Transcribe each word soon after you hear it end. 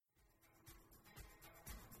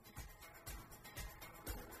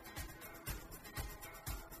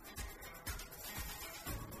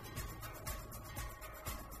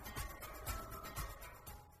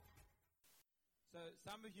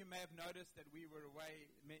some of you may have noticed that we were away.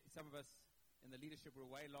 Some of us in the leadership were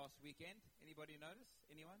away last weekend. Anybody notice?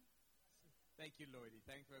 Anyone? Thank you, Lloydie.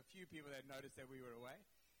 Thank you for a few people that noticed that we were away.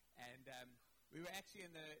 And we were actually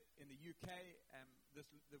in the UK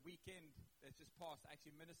the weekend that's just passed. I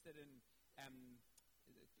actually ministered in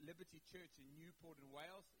Liberty Church in Newport in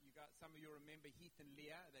Wales. Some of you remember Heath and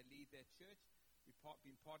Leah. They lead that church. We've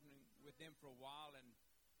been partnering with them for a while and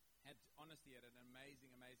honestly had an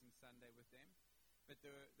amazing Sunday with them. But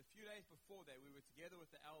the few days before that, we were together with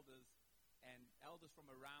the elders and elders from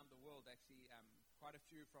around the world, actually, quite a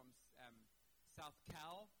few from South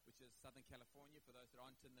Cal, which is Southern California, for those that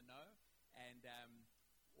aren't in the know, and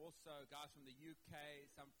also guys from the UK,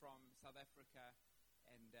 some from South Africa,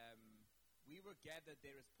 and we were gathered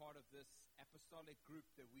there as part of this apostolic group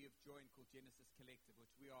that we have joined called Genesis Collective,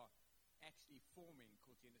 which we are actually forming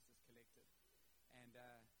called Genesis Collective. And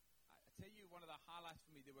I tell you, one of the highlights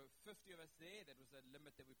for me, there were 50 of us there. That was a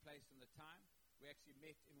limit that we placed on the time. We actually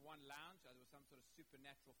met in one lounge. There was some sort of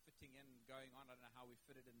supernatural fitting in going on. I don't know how we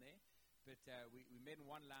fit it in there. But we met in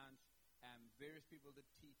one lounge. Various people did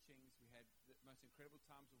teachings. We had the most incredible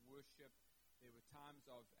times of worship. There were times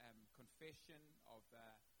of confession.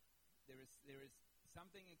 There is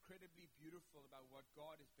something incredibly beautiful about what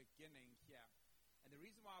God is beginning here. And the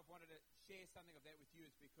reason why I've wanted to share something of that with you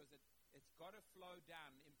is because it's got to flow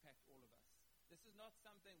down and impact all of us. This is not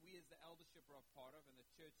something we as the eldership are a part of and the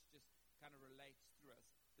church just kind of relates through us.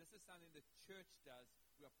 This is something the church does.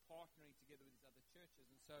 We are partnering together with these other churches.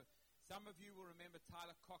 And so some of you will remember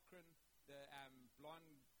Tyler Cochran, the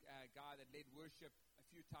blonde guy that led worship a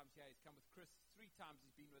few times here. He's come with Chris 3 times.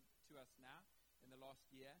 He's been to us now in the last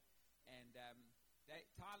year. And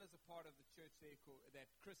Tyler's a part of the church there that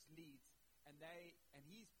Chris leads. And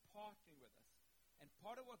he's partnering with us. And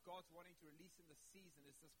part of what God's wanting to release in this season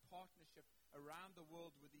is this partnership around the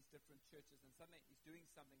world with these different churches. And suddenly he's doing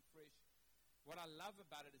something fresh. What I love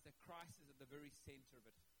about it is that Christ is at the very center of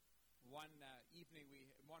it. One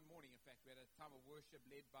morning, in fact, we had a time of worship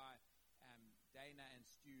led by Dana and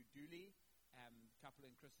Stu Dooley, a couple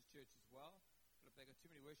in Christ's church as well. But if they've got too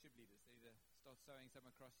many worship leaders, they need to start sowing some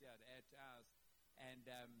across here to add to ours. And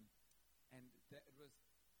it was...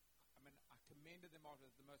 I commended them after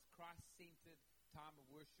the most Christ-centered time of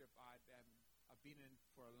worship I've been in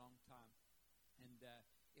for a long time. And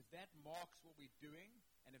if that marks what we're doing,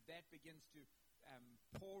 and if that begins to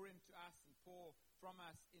pour into us and pour from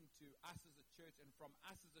us into us as a church, and from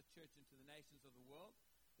us as a church into the nations of the world,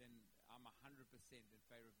 then I'm 100% in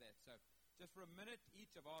favor of that. So just for a minute,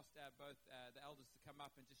 each have asked both the elders to come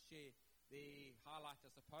up and just share the highlight,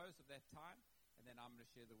 I suppose, of that time, and then I'm going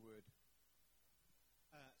to share the word.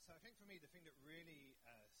 So I think for me, the thing that really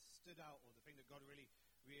stood out, or the thing that God really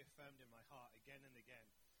reaffirmed in my heart again and again,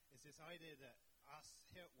 is this idea that us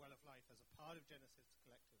here at Well of Life, as a part of Genesis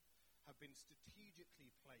Collective, have been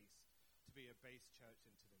strategically placed to be a base church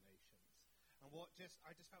into the nations. And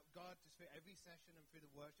I just felt God, just for every session and through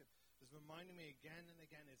the worship, was reminding me again and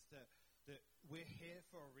again is that we're here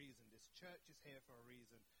for a reason. This church is here for a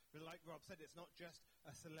reason. But like Rob said, it's not just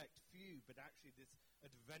a select few, but actually this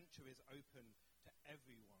adventure is open to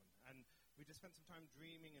everyone. And we just spent some time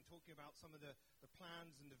dreaming and talking about some of the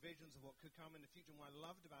plans and the visions of what could come in the future. And what I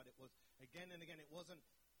loved about it was, again and again, it wasn't,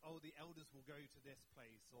 the elders will go to this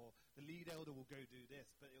place, or the lead elder will go do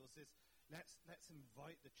this. But it was this, let's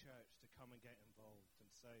invite the church to come and get involved. And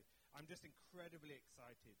so I'm just incredibly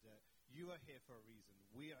excited that you are here for a reason.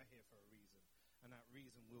 We are here for a reason. And that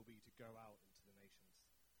reason will be to go out into the nations.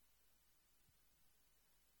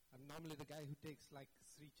 I'm normally the guy who takes like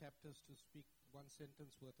 3 chapters to speak 1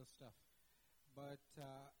 sentence worth of stuff. But,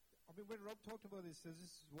 when Rob talked about this, there's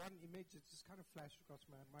this one image that just kind of flashed across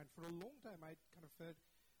my mind. For a long time, I kind of felt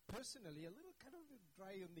personally a little kind of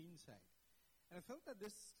dry on the inside. And I felt that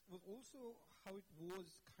this was also how it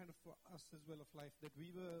was kind of for us as Well of Life, that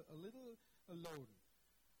we were a little alone.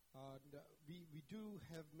 And we do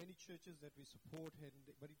have many churches that we support,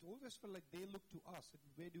 but it always felt like they look to us. And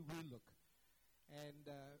where do we look? And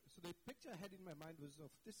so the picture I had in my mind was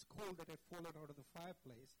of this coal that had fallen out of the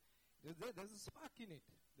fireplace. There's a spark in it.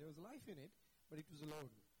 There was life in it, but it was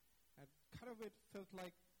alone. And kind of it felt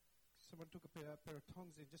like someone took a pair of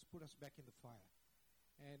tongs and just put us back in the fire.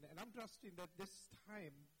 And I'm trusting that this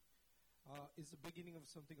time is the beginning of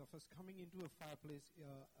something, of us coming into a fireplace,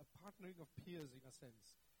 a partnering of peers in a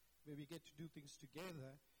sense, where we get to do things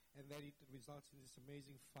together, and that it results in this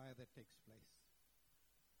amazing fire that takes place.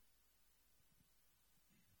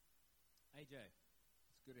 AJ,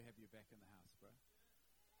 it's good to have you back in the house, bro.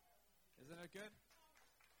 Isn't it good?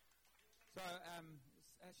 So,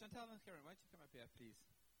 Chantal and Karen, why don't you come up here, please?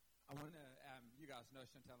 I want to, you guys know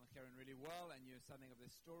Chantal and Karen really well, and you know something of their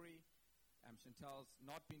story. Chantal's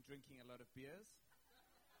not been drinking a lot of beers.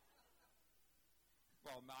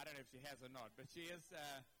 Well, I don't know if she has or not, but she is,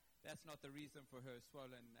 that's not the reason for her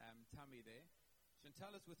swollen tummy there.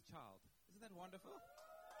 Chantal is with child. Isn't that wonderful?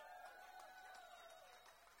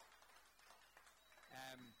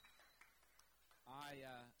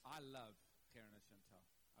 I love Karen and Chantal.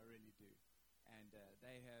 I really do. And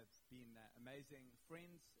they have been amazing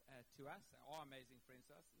friends to us, are amazing friends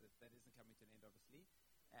to us. That isn't coming to an end, obviously.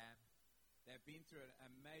 They've been through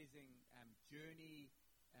an amazing journey,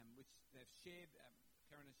 which they've shared.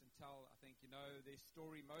 Karen and Chantal, I think you know their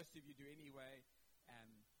story. Most of you do anyway.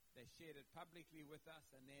 They shared it publicly with us,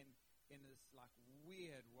 and then in this like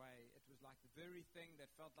weird way, it was like the very thing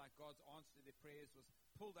that felt like God's answer to their prayers was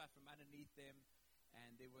pulled out from underneath them,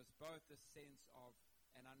 and there was both a sense of,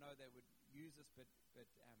 and I know they would use this, but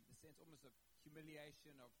the sense almost of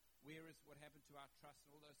humiliation of what happened to our trust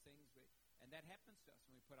and all those things, and that happens to us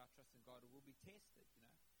when we put our trust in God. We'll be tested, you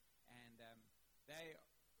know. And they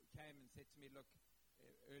came and said to me, look,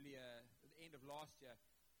 earlier at the end of last year,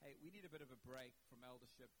 hey, we need a bit of a break from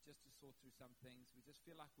eldership just to sort through some things. We just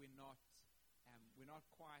feel like we're not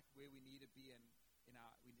quite where we need to be, and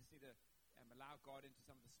we just need to allow God into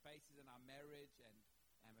some of the spaces in our marriage, and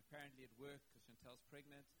apparently at work because Chantal's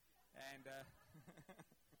pregnant, and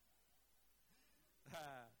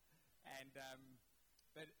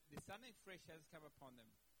but there's something fresh has come upon them,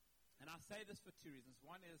 and I say this for two reasons.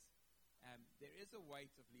 One is there is a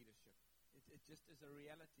weight of leadership. It just is a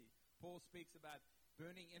reality. Paul speaks about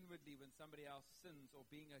burning inwardly when somebody else sins, or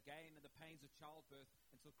being again in the pains of childbirth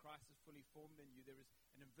until Christ is fully formed in you. There is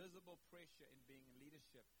an invisible pressure in being in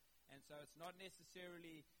leadership. And so it's not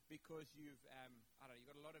necessarily because you've got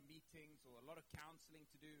a lot of meetings or a lot of counseling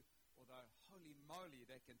to do, although holy moly,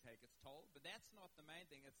 that can take its toll. But that's not the main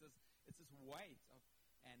thing. It's this weight of,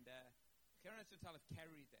 and Karen and Chantal have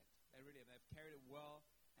carried that. They really have. They've carried it well.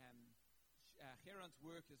 Kieran's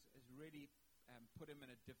work has really put him in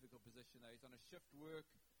a difficult position, though. He's on a shift work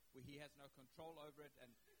where he has no control over it, and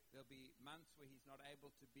there'll be months where he's not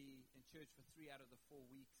able to be in church for 3 out of the 4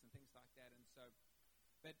 weeks and things like that. And so,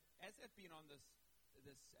 but as they've been on this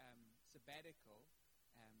sabbatical,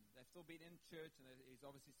 they've still been in church, and he's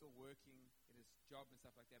obviously still working in his job and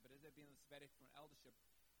stuff like that. But as they've been on the sabbatical from eldership,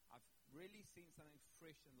 I've really seen something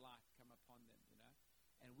fresh and light come upon them, you know.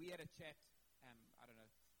 And we had a chat,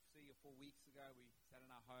 3 or 4 weeks ago. We sat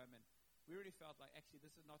in our home, and we really felt like actually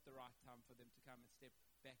this is not the right time for them to come and step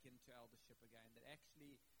back into eldership again. That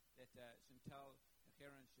actually Chantal and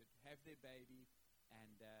Karen should have their baby,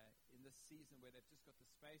 and in this season where they've just got the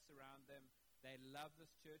space around them, they love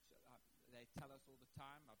this church. They tell us all the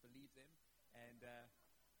time. I believe them, and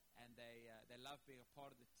they love being a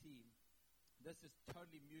part of the team. This is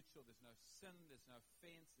totally mutual. There's no sin. There's no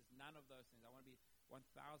offense. There's none of those things. I want to be 1,000%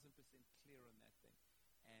 clear on that thing.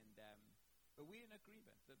 And but we're in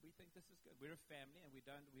agreement that we think this is good. We're a family, and we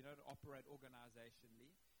don't operate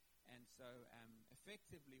organizationally. And so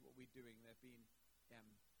effectively what we're doing, they've been,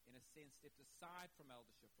 in a sense, stepped aside from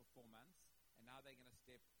eldership for 4 months, and now they're going to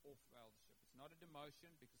step off eldership. It's not a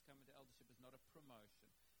demotion, because coming to eldership is not a promotion.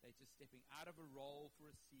 They're just stepping out of a role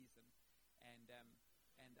for a season. And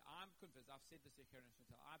I'm convinced, I've said this to Karen and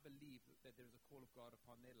Chantal, I believe that there is a call of God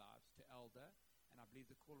upon their lives to elder, and I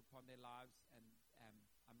believe the call upon their lives, and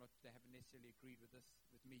they haven't necessarily agreed with this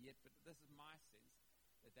with me yet, but this is my sense,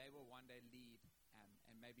 that they will one day lead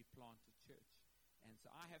and maybe plant a church. And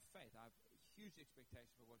so I have faith. I have huge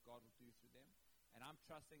expectation for what God will do through them, and I'm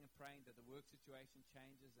trusting and praying that the work situation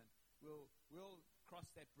changes, and we'll cross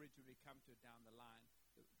that bridge when we come to it down the line.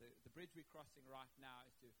 The bridge we're crossing right now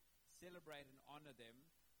is to celebrate and honor them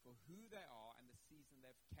for who they are and the season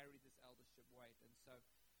they've carried this eldership weight. And so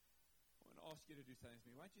I want to ask you to do something with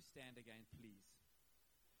me. Won't you stand again, please?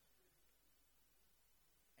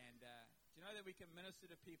 And do you know that we can minister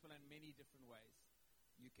to people in many different ways?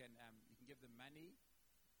 You can give them money.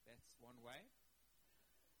 That's one way.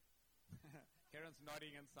 Karen's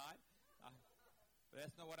nodding inside. But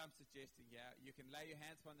that's not what I'm suggesting here. You can lay your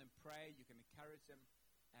hands on them, pray. You can encourage them.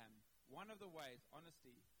 One of the ways,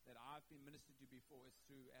 honestly, that I've been ministered to before is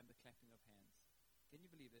through the clapping of hands. Can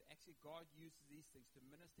you believe that? Actually, God uses these things to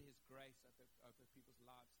minister His grace over people's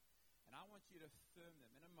lives. And I want you to affirm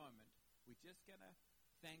them. In a moment, we're just going to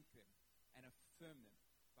thank them and affirm them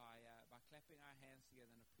by clapping our hands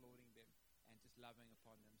together and applauding them and just loving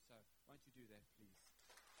upon them. So why don't you do that, please?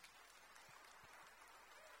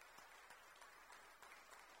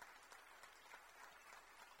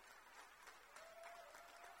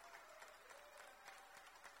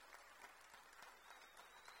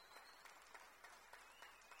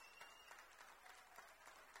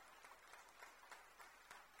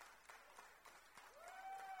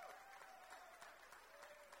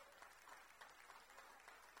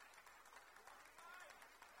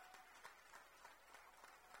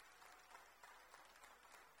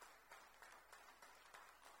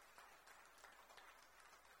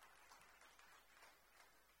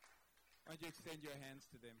 Why don't you extend your hands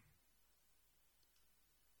to them?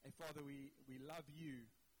 Hey, Father, we love you,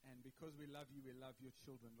 and because we love you, we love your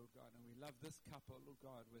children, Lord God, and we love this couple, Lord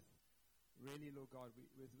God, with really, Lord God,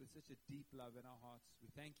 with such a deep love in our hearts. We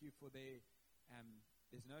thank you for there's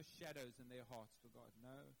no shadows in their hearts, Lord God,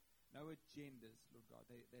 no agendas, Lord God.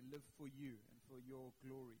 They live for you and for your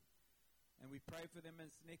glory. And we pray for them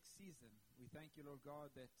this next season. We thank you, Lord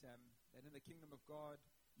God, that in the kingdom of God,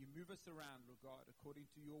 you move us around, Lord God, according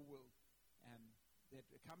to your will, that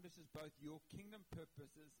accomplishes both your kingdom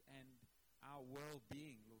purposes and our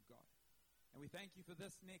well-being, Lord God. And we thank you for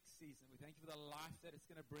this next season. We thank you for the life that it's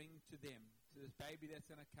going to bring to them, to this baby that's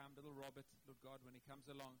going to come, little Robert, Lord God, when he comes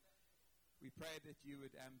along. We pray that you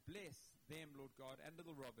would bless them, Lord God, and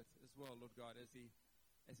little Robert as well, Lord God, as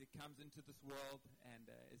he comes into this world, and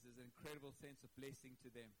is an incredible sense of blessing to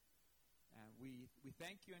them. We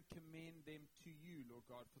thank you and commend them to you, Lord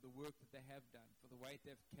God, for the work that they have done, for the weight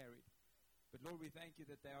they've carried. But Lord, we thank you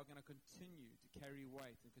that they are going to continue to carry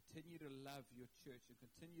weight and continue to love your church and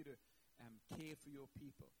continue to care for your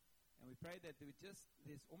people. And we pray that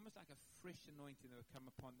there's almost like a fresh anointing that will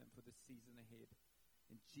come upon them for this season ahead.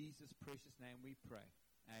 In Jesus' precious name we pray.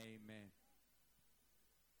 Amen.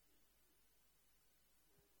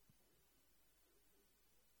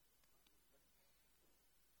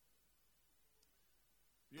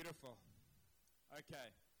 Beautiful.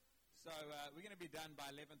 Okay. So we're going to be done by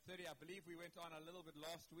 11:30. I believe we went on a little bit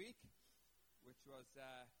last week, which was,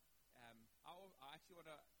 I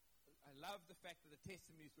love the fact that the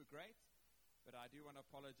testimonies were great, but I do want to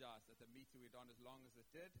apologize that the meeting went on as long as it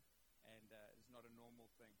did, and it's not a normal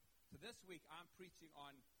thing. So this week I'm preaching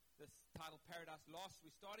on this title, Paradise Lost.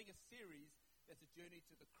 We're starting a series that's a journey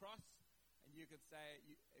to the cross, and you could say,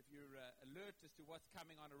 if you're alert as to what's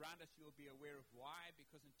coming on around us, you'll be aware of why,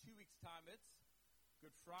 because in 2 weeks' time it's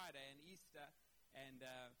Good Friday and Easter, and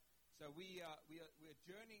so we're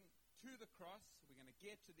journeying to the cross. We're going to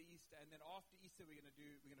get to the Easter, and then after Easter we're going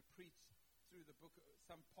to preach through the book,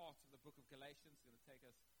 some parts of the book of Galatians. It's going to take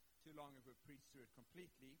us too long if we preach through it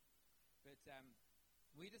completely, but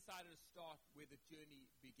we decided to start where the journey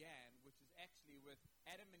began, which is actually with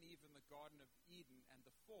Adam and Eve in the Garden of Eden and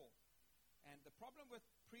the fall. And the problem with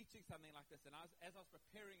preaching something like this, and as I was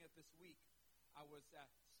preparing it this week, I was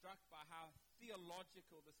struck by how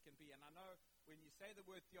theological this can be. And I know when you say the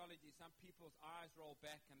word theology, some people's eyes roll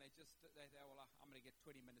back and they say, well, I'm going to get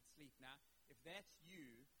 20 minutes sleep now. If that's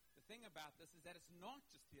you, the thing about this is that it's not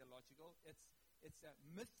just theological, it's a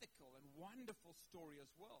mythical and wonderful story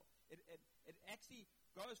as well. It actually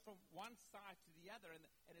goes from one side to the other, and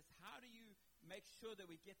it's how do you make sure that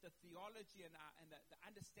we get the theology and the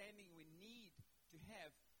understanding we need to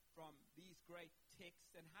have from these great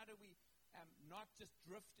texts, and how do we not just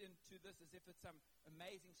drift into this as if it's some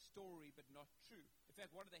amazing story but not true. In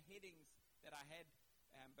fact, one of the headings that I had,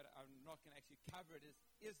 but I'm not going to actually cover it,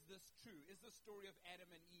 is this true? Is the story of Adam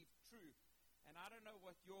and Eve true? And I don't know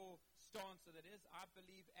what your stance on it is. I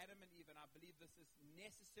believe Adam and Eve, and I believe this is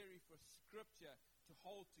necessary for Scripture to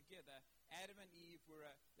hold together. Adam and Eve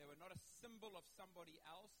they were not a symbol of somebody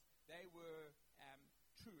else. They were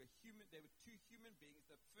true. They were two human beings,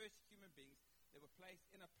 the first human beings. They were placed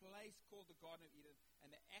in a place called the Garden of Eden, and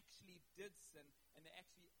they actually did sin, and they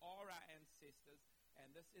actually are our ancestors, and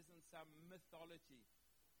this isn't some mythology.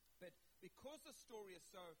 But because the story is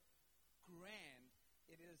so grand,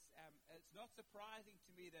 it's not surprising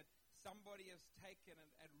to me that somebody has taken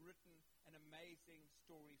and written an amazing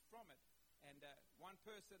story from it. And one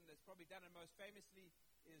person that's probably done it most famously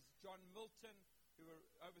is John Milton, who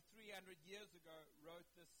over 300 years ago wrote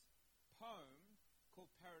this poem called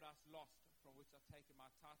Paradise Lost, from which I've taken my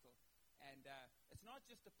title. And it's not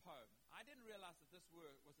just a poem. I didn't realize that this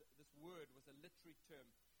word was a literary term.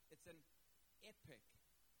 It's an epic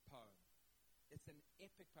poem. It's an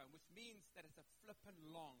epic poem, which means that it's a flippin'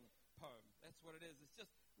 long poem. That's what it is. It's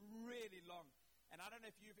just really long. And I don't know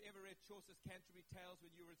if you've ever read Chaucer's Canterbury Tales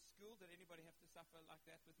when you were at school. Did anybody have to suffer like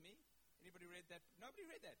that with me? Anybody read that? Nobody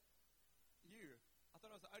read that. You. I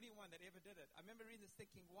thought I was the only one that ever did it. I remember reading this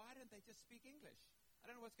thinking, why don't they just speak English? I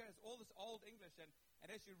don't know what's going on. It's all this old English. And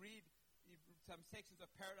as you read some sections of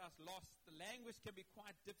Paradise Lost, the language can be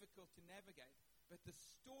quite difficult to navigate. But the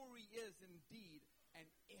story is indeed an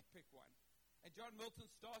epic one. And John Milton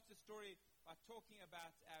starts the story by talking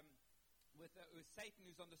about with Satan,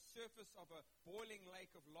 who's on the surface of a boiling lake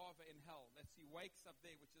of lava in hell. He wakes up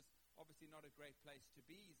there, which is obviously not a great place to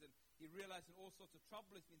be. He realizes in all sorts of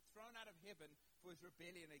trouble. He's been thrown out of heaven for his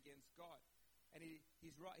rebellion against God. And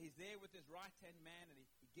he's there with his right-hand man, and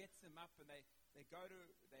he gets him up, and they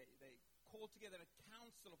call together a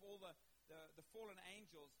council of all the fallen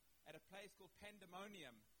angels, at a place called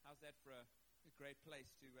Pandemonium. How's that for a great place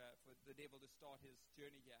for the devil to start his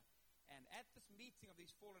journey here? And at this meeting of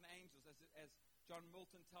these fallen angels, as John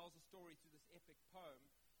Milton tells the story through this epic poem,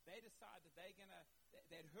 they decide that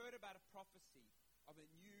they'd heard about a prophecy of a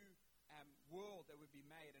new world that would be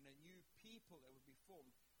made and a new people that would be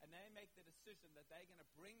formed. And they make the decision that they're going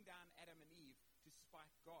to bring down Adam and Eve to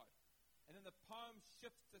spite God. And then the poem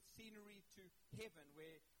shifts the scenery to heaven,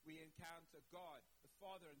 where we encounter God the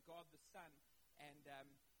Father and God the Son. And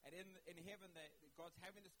in heaven, God's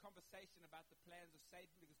having this conversation about the plans of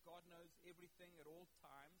Satan, because God knows everything at all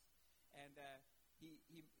times. And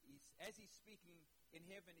as he's speaking in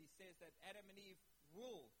heaven, he says that Adam and Eve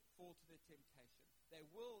will fall to the temptation. They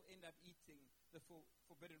will end up eating the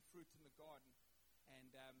forbidden fruit in the garden.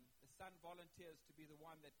 And the Son volunteers to be the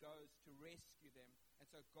one that goes to rescue them. And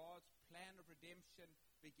so God's plan of redemption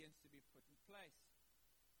begins to be put in place.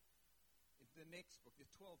 In the next book,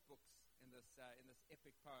 there's 12 books in this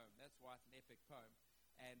epic poem. That's why it's an epic poem.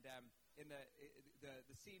 And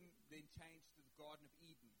the scene then changed to the Garden of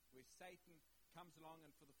Eden, where Satan comes along,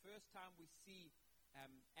 and for the first time we see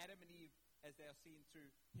Adam and Eve as they are seen through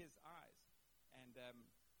his eyes. And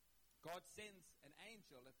God sends an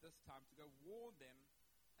angel at this time to go warn them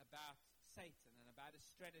about Satan and about his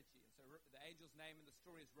strategy. And so the angel's name in the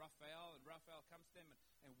story is Raphael, and Raphael comes to them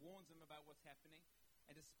and warns them about what's happening.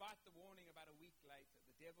 And despite the warning, about a week later,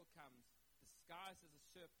 the devil comes disguised as a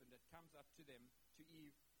serpent that comes up to them, to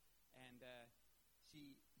Eve, and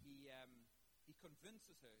he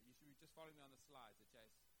convinces her. You should be just following me on the slides,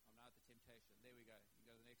 Jace. I'm now at the temptation. There we go. You can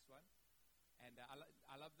go to the next one. And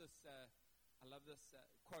I love this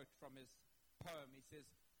quote from his poem. He says,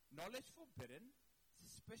 "Knowledge forbidden,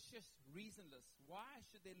 suspicious, reasonless. Why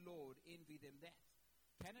should their Lord envy them that?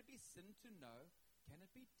 Can it be sin to know? Can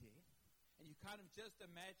it be death?" And you kind of just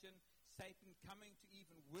imagine Satan coming to Eve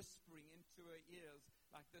and whispering into her ears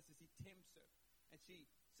like this as he tempts her. And she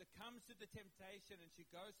succumbs to the temptation, and she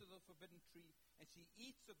goes to the forbidden tree, and she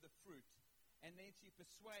eats of the fruit. And then she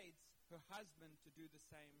persuades her husband to do the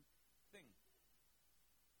same thing.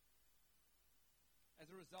 As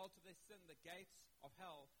a result of their sin, the gates of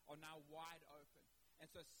hell are now wide open. And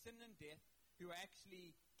so sin and death, who are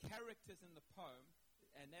actually characters in the poem,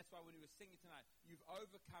 and that's why when we were singing tonight, you've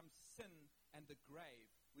overcome sin and the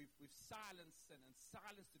grave. We've silenced sin, and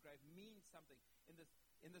silenced the grave means something.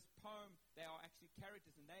 In this poem, they are actually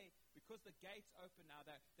characters, and because the gates open now,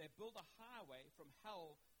 they build a highway from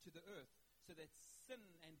hell to the earth, so that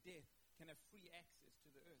sin and death can have free access to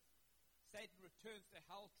the earth. Satan returns to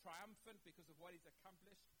hell triumphant because of what he's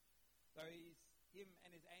accomplished, though him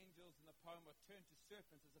and his angels in the poem are turned to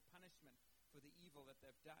serpents as a punishment for the evil that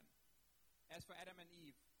they've done. As for Adam and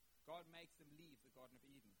Eve, God makes them leave the Garden of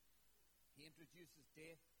Eden. He introduces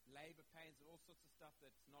death, labor pains, and all sorts of stuff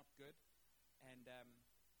that's not good. And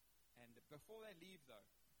before they leave, though,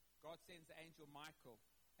 God sends the angel Michael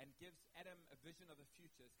and gives Adam a vision of the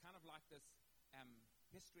future. It's kind of like this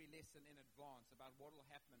history lesson in advance about what will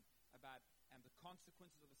happen, about the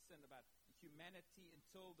consequences of the sin, about humanity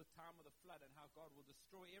until the time of the flood, and how God will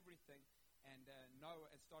destroy everything and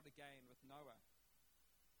Noah, and start again with Noah.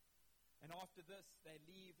 And after this, they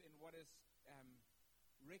leave in what is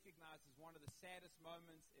recognized as one of the saddest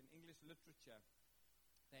moments in English literature.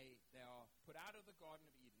 They are put out of the Garden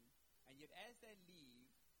of Eden, and yet as they leave,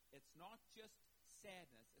 it's not just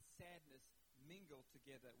sadness, it's sadness mingled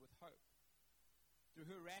together with hope. Through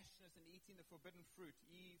her rashness in eating the forbidden fruit,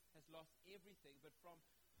 Eve has lost everything, but from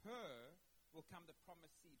her will come the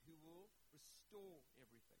promised seed who will restore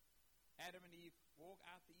everything. Adam and Eve walk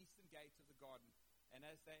out the eastern gates of the garden, and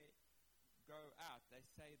as they go out, they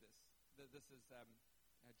say this. This is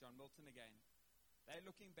John Milton again. They're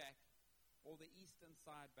looking back, all the eastern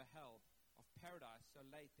side beheld, of paradise so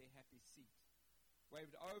late their happy seat.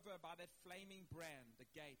 Waved over by that flaming brand, the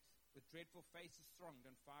gate, with dreadful faces thronged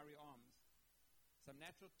and fiery arms. Some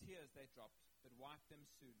natural tears they dropped, but wiped them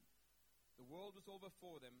soon. The world was all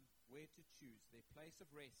before them, where to choose, their place of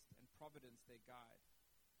rest and providence their guide.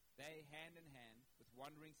 They, hand in hand, with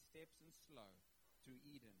wandering steps and slow, through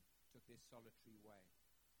Eden took their solitary way.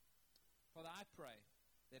 Father, I pray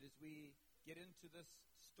that as we get into this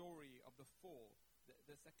story of the fall,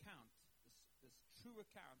 this account, this true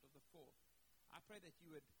account of the fall, I pray that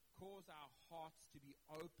you would cause our hearts to be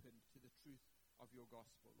open to the truth of your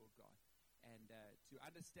gospel, Lord God, and to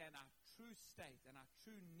understand our true state and our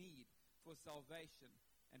true need for salvation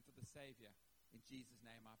and for the Savior. In Jesus'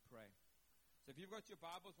 name I pray. So if you've got your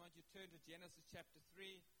Bibles, why don't you turn to Genesis chapter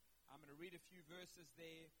 3. I'm going to read a few verses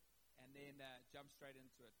there and then jump straight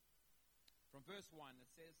into it. From verse 1,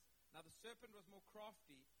 it says, "Now the serpent was more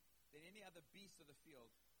crafty than any other beast of the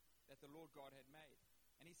field that the Lord God had made.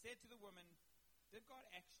 And he said to the woman, "Did God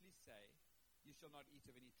actually say, 'You shall not eat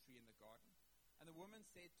of any tree in the garden?' And the woman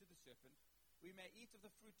said to the serpent, 'We may eat of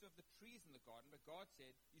the fruit of the trees in the garden, but God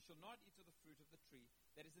said, You shall not eat of the fruit of the tree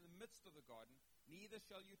that is in the midst of the garden, neither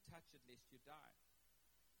shall you touch it, lest you die.'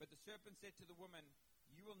 But the serpent said to the woman,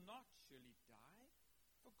 'You will not surely die,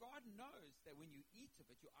 for God knows that when you eat of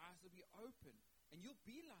it, your eyes will be open, and you'll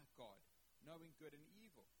be like God, knowing good and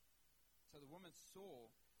evil.' So the woman saw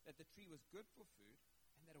that the tree was good for food,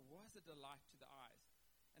 and that it was a delight to the eyes,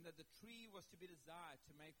 and that the tree was to be desired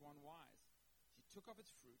to make one wise. She took of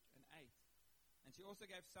its fruit and ate. And she also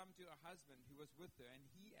gave some to her husband who was with her, and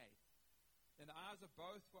he ate. Then the eyes of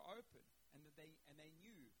both were open, and they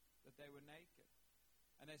knew that they were naked.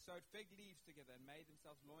 And they sewed fig leaves together and made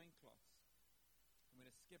themselves loincloths." I'm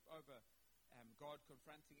going to skip over God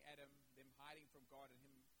confronting Adam, them hiding from God, and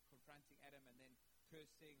him confronting Adam, and then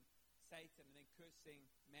cursing Satan, and then cursing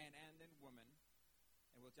man and then woman.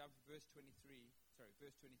 And we'll jump to verse 22. It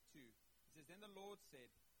says, "Then the Lord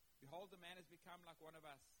said, Behold, the man has become like one of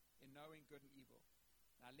us in knowing good and evil.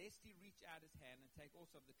 Now lest he reach out his hand and take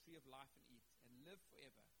also of the tree of life and eat, and live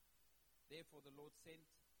forever. Therefore the Lord sent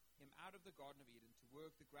him out of the Garden of Eden to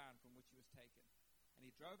work the ground from which he was taken. And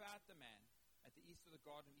he drove out the man at the east of the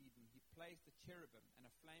Garden of Eden. He placed a cherubim and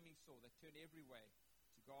a flaming sword that turned every way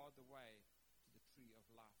to guard the way to the tree of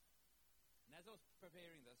life." And as I was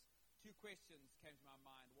preparing this, two questions came to my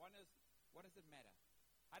mind. One is, what does it matter?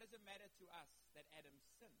 How does it matter to us that Adam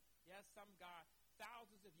sinned? Here's some guy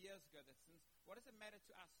thousands of years ago that sins. What does it matter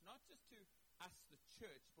to us? Not just to us, the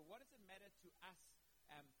church, but what does it matter to us,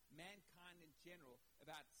 mankind in general,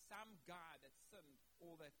 about some guy that sinned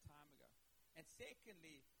all that time ago? And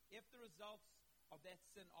secondly, if the results of that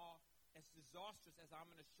sin are as disastrous as I'm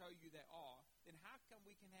going to show you they are, then how come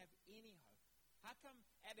we can have any hope? How come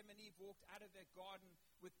Adam and Eve walked out of their garden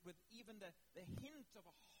with even the hint of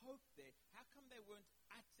a hope there? How come they weren't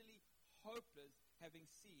utterly hopeless, having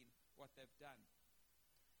seen what they've done?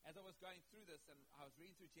 As I was going through this, and I was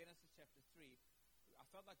reading through Genesis chapter 3, I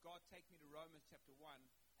felt like God take me to Romans chapter 1,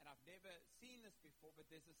 and I've never seen this before, but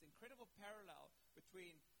there's this incredible parallel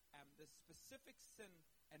between the specific sin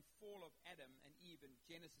and fall of Adam and Eve in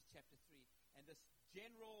Genesis chapter 3, and this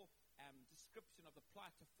general description of the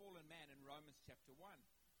plight of fallen man in Romans chapter 1.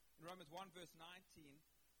 In Romans 1 verse 19,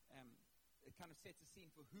 it kind of sets the scene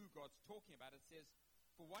for who God's talking about. It says,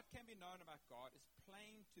 "For what can be known about God is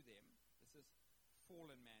plain to them," this is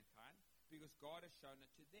fallen mankind, "because God has shown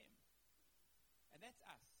it to them." And that's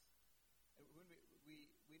us. When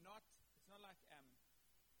we're not, it's not like,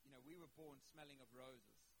 we were born smelling of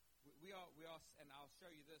roses. We are, and I'll show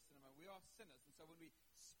you this in a moment, we are sinners. And so when we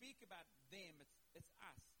speak about them, it's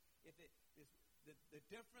us. If the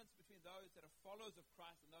difference between those that are followers of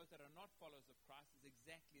Christ and those that are not followers of Christ is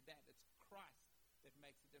exactly that. It's Christ that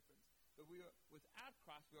makes a difference. But without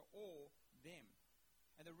Christ, we're all them.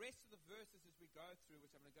 And the rest of the verses as we go through,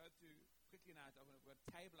 which I'm going to go through quickly now, I'm going to put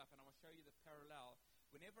a table up and I'm going to show you the parallel.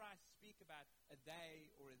 Whenever I speak about a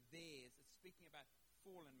they or a theirs, it's speaking about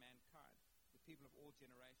fallen mankind, the people of all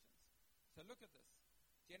generations. So look at this.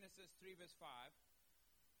 Genesis 3 verse 5.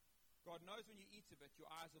 "God knows when you eat of it,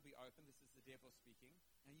 your eyes will be open." This is the devil speaking.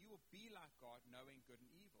 "And you will be like God, knowing good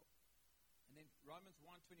and evil." And then Romans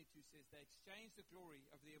 1:22 says, "They exchanged the glory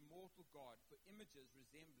of the immortal God for images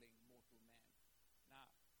resembling mortal man." Now,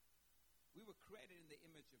 we were created in the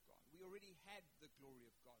image of God. We already had the glory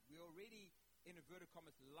of God. We already, in inverted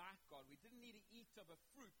commas, like God. We didn't need to eat of a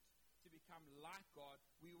fruit to become like God.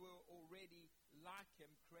 We were already like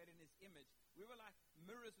Him, created in His image. We were like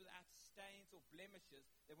mirrors without stains or blemishes,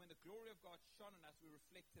 that when the glory of God shone on us, we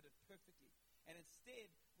reflected it perfectly. And instead,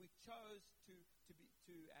 we chose to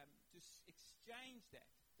exchange that,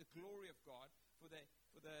 the glory of God, for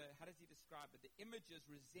the how does he describe it? The images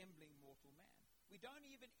resembling mortal man. We don't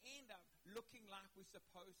even end up looking like we're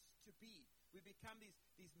supposed to be. We become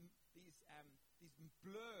these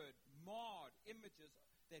blurred, marred images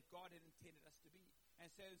that God had intended us to be.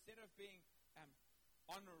 And so instead of being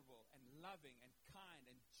honorable and loving and kind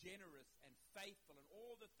and generous and faithful and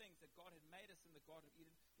all the things that God had made us in the Garden of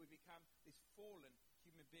Eden, we become these fallen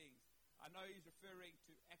human beings. I know he's referring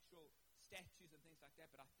to actual statues and things like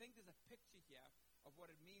that, but I think there's a picture here of what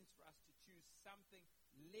it means for us to choose something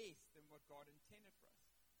less than what God intended for us.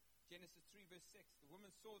 Genesis 3 verse 6, "The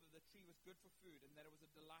woman saw that the tree was good for food and that it was a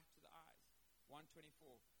delight to the eyes."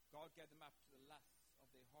 1:24, "God gave them up to the lusts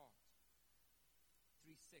of their heart."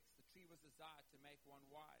 3:6, "The tree was desired to make one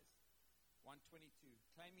wise." 1:22,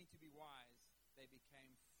 "Claiming to be wise, they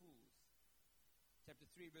became fools." Chapter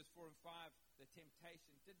 3 verse 4 and 5, the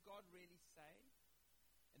temptation. Did God really say?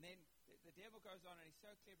 And then the devil goes on, and he's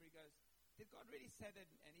so clever. He goes, did God really say that?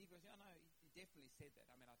 And he goes, yeah, no, he definitely said that.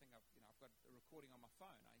 I mean, I think I've got a recording on my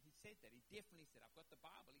phone. He said that. He definitely said, I've got the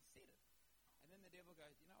Bible. He said it. And then the devil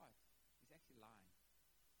goes, you know what? He's actually lying.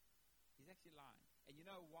 He's actually lying. And you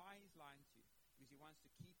know why he's lying to you? Because he wants to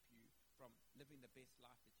keep you from living the best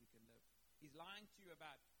life that you can live. He's lying to you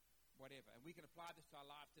about whatever. And we can apply this to our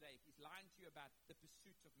life today. He's lying to you about the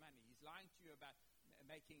pursuit of money. He's lying to you about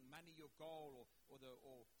making money your goal,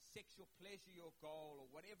 or sexual pleasure your goal, or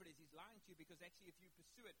whatever it is. He's lying to you because actually if you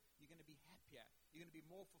pursue it, you're going to be happier. You're going to be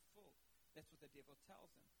more fulfilled. That's what the devil tells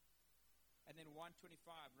him. And then 125,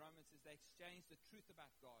 Romans says they exchange the truth about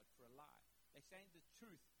God for a lie. They exchange the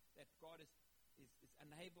truth that God is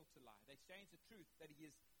unable to lie. They exchange the truth that he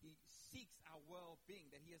seeks our well-being,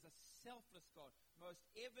 that he is a selfless God. Most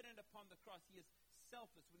evident upon the cross, he is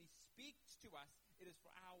selfless. When he speaks to us, it is for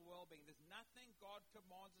our well-being. There's nothing God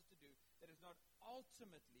commands us to do that is not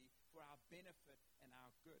ultimately for our benefit and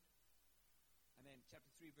our good. And then chapter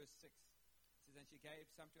 3, verse 6 says, and she gave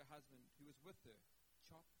some to her husband who was with her,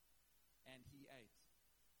 chop, and he ate.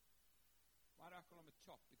 Why do I call him a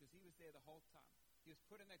chop? Because he was there the whole time. He was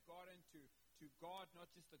put in that garden to guard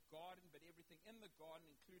not just the garden, but everything in the garden,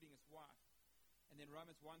 including his wife. And then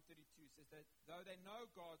Romans 1:32 says that though they know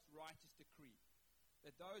God's righteous decree,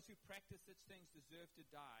 that those who practice such things deserve to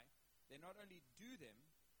die, they not only do them,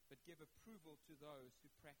 but give approval to those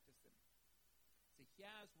who practice them. So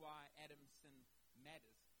here's why Adam's sin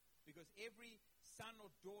matters. Because every son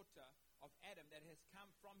or daughter of Adam that has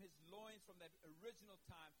come from his loins from that original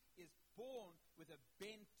time is born with a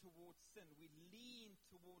bent towards sin. We lean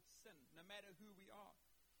towards sin, no matter who we are.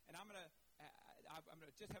 And I'm going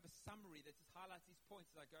to just have a summary that just highlights these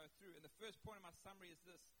points as I go through. And the first point of my summary is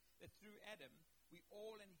this, that through Adam, we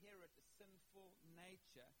all inherit a sinful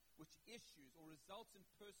nature which issues or results in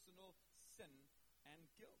personal sin and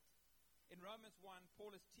guilt. In Romans 1,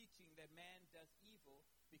 Paul is teaching that man does evil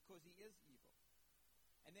because he is evil.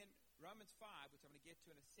 And then Romans 5, which I'm going to get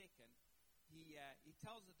to in a second, he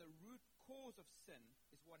tells that the root cause of sin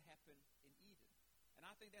is what happened in Eden. And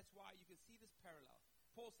I think that's why you can see this parallel.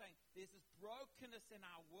 Paul's saying there's this brokenness in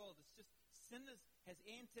our world. It's just sin has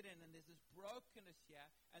entered in, and there's this brokenness here.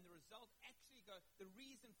 And the result actually goes, the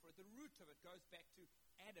reason for it, the root of it goes back to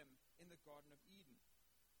Adam in the Garden of Eden.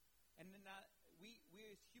 And then we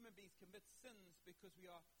as human beings commit sins because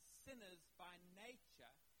we are sinners by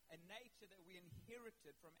nature, a nature that we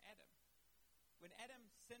inherited from Adam. When Adam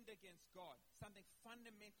sinned against God, something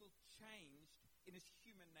fundamental changed in his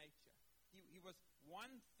human nature. He was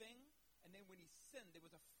one thing, and then when he sinned, there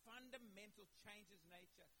was a fundamental change in his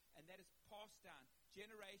nature, and that is passed down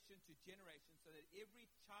generation to generation, so that every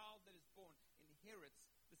child that is born inherits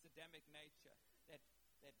this Adamic nature, that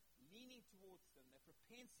leaning towards sin, that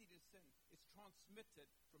propensity to sin is transmitted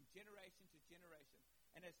from generation to generation.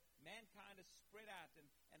 And as mankind has spread out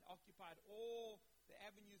and occupied all the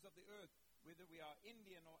avenues of the earth, whether we are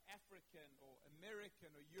Indian or African or American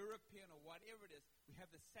or European or whatever it is, we have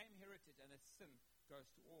the same heritage, and that sin goes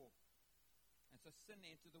to all. And so sin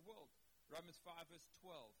entered the world. Romans 5 verse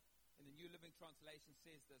 12 in the New Living Translation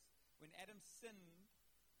says this, when Adam sinned,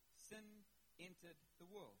 sin entered the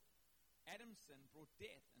world. Adam's sin brought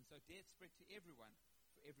death, and so death spread to everyone,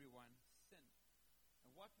 for everyone sinned.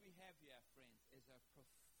 And what we have here, friends, is a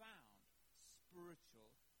profound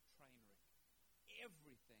spiritual train wreck.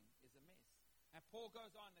 Everything is a mess. And Paul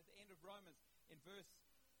goes on at the end of Romans in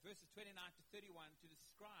verses 29 to 31 to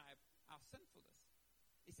describe our sinfulness.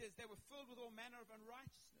 He says they were filled with all manner of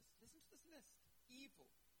unrighteousness. Listen to this list. Evil,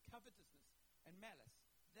 covetousness, and malice.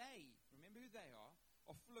 They, remember who they are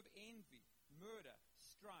full of envy, murder,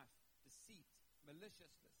 strife, deceit,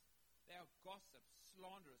 maliciousness. They are gossips,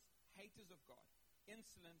 slanderers, haters of God,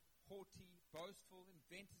 insolent, haughty, boastful,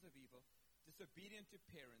 inventors of evil, disobedient to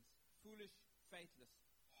parents, foolish, faithless,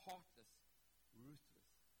 heartless,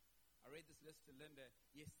 ruthless. I read this list to Linda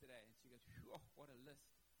yesterday, and she goes, "Oh, what a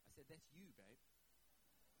list." I said, "That's you, babe."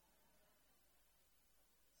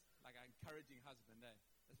 Like an encouraging husband, eh?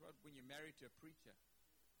 That's what when you're married to a preacher.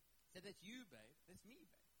 I said, "That's you, babe. That's me,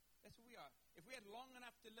 babe. That's who we are." If we had long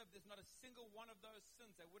enough to live, there's not a single one of those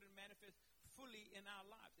sins that wouldn't manifest fully in our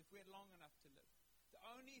lives if we had long enough to live. The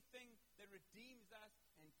only thing that redeems us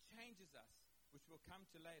and changes us, which we'll come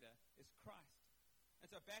to later, is Christ. And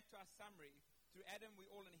so back to our summary. Through Adam, we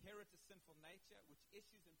all inherit a sinful nature, which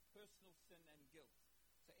issues in personal sin and guilt.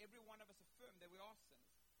 So every one of us affirm that we are sinners.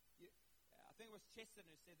 I think it was Chesterton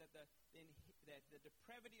who said that the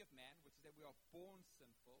depravity of man, which is that we are born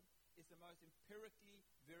sinful, is the most empirically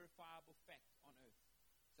verifiable fact on earth.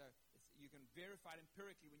 So you can verify it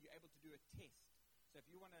empirically when you're able to do a test. So if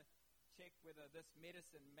you want to check whether this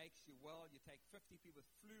medicine makes you well. You take 50 people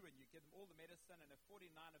with flu and you give them all the medicine, and if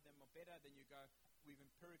 49 of them are better, then you go, we've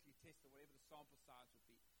empirically tested whatever the sample size would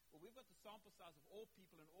be. Well, we've got the sample size of all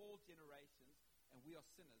people in all generations, and we are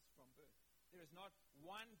sinners from birth. There is not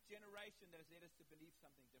one generation that has led us to believe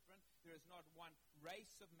something different. There is not one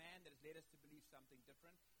race of man that has led us to believe something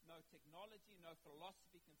different. No technology, no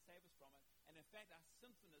philosophy can save us from it. And in fact, our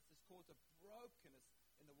sinfulness has caused a brokenness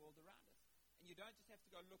in the world around us. And you don't just have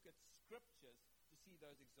to go look at scriptures to see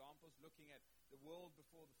those examples, looking at the world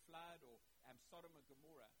before the flood or Sodom and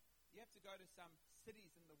Gomorrah. You have to go to some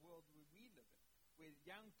cities in the world where we live in, where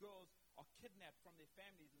young girls are kidnapped from their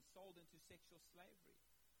families and sold into sexual slavery.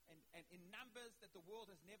 And in numbers that the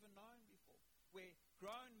world has never known before, where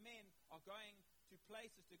grown men are going to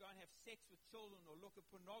places to go and have sex with children or look at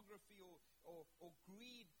pornography or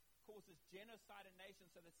greed causes genocide in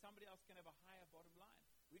nations so that somebody else can have a higher bottom line.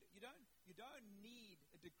 You don't need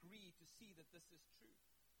a degree to see that this is true.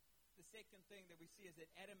 The second thing that we see is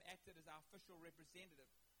that Adam acted as our official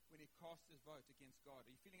representative when he cast his vote against God.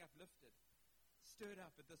 Are you feeling uplifted? Stirred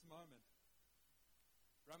up at this moment.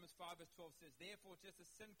 Romans 5 verse 12 says, therefore, just as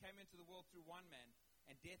sin came into the world through one man,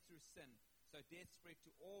 and death through sin, so death spread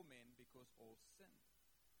to all men because all sinned.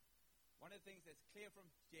 One of the things that's clear from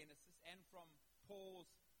Genesis and from Paul's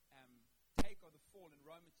take of the fall in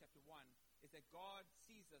Romans chapter 1 is that God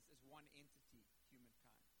sees us as one entity,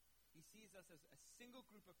 humankind. He sees us as a single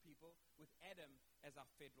group of people with Adam as our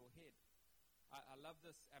federal head. I love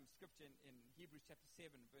this scripture in Hebrews chapter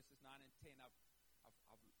 7 verses 9 and 10.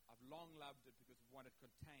 I've long loved it because of what it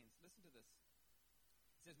contains. Listen to this.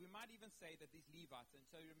 It says, we might even say that these Levites, and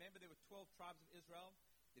so you remember there were 12 tribes of Israel.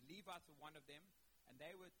 The Levites were one of them, and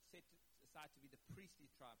they were set aside to be the priestly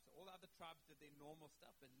tribes. So all the other tribes did their normal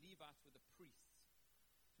stuff, but Levites were the priests.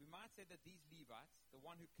 So we might say that these Levites, the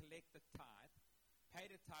one who collect the tithe,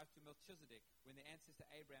 paid a tithe to Melchizedek when their ancestor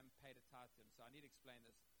Abraham paid a tithe to him. So I need to explain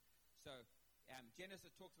this. So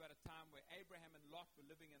Genesis talks about a time where Abraham and Lot were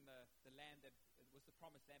living in the land that was the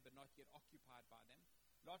promised land but not yet occupied by them.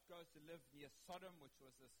 Lot goes to live near Sodom, which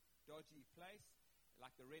was this dodgy place,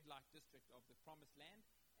 like the red light district of the promised land.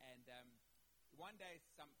 And one day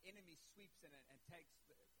some enemy sweeps in and takes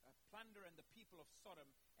plunder and the people of Sodom.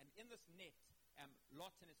 And in this net,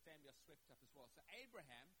 Lot and his family are swept up as well. So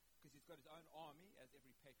Abraham, because he's got his own army, as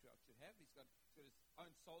every patriarch should have, he's got his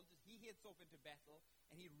own soldiers, he heads off into battle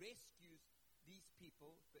and he rescues these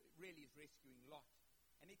people, but really is rescuing Lot.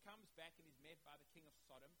 And he comes back and he's met by the king of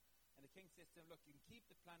Sodom. And the king says to him, look, you can keep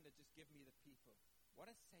the plunder, just give me the people. What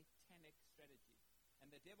a satanic strategy.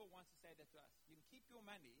 And the devil wants to say that to us. You can keep your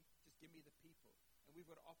money, just give me the people. And we've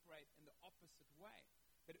got to operate in the opposite way.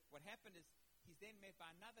 But what happened is he's then met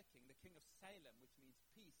by another king, the king of Salem, which means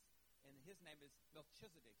peace. And his name is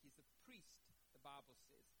Melchizedek. He's the priest, the Bible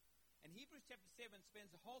says. And Hebrews chapter 7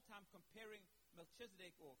 spends the whole time comparing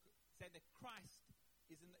Melchizedek, or saying that Christ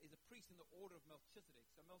is a priest in the order of Melchizedek.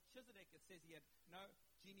 So Melchizedek, it says he had no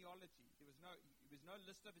genealogy. There was no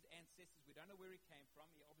list of his ancestors. We don't know where he came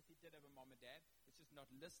from. He obviously did have a mom and dad. It's just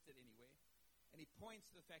not listed anywhere. And he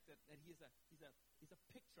points to the fact that he's a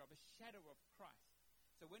picture of a shadow of Christ.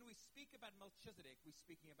 So when we speak about Melchizedek, we're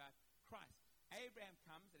speaking about Christ. Abraham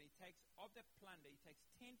comes and he takes of the plunder, he takes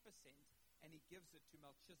 10% and he gives it to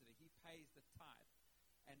Melchizedek. He pays the tithe.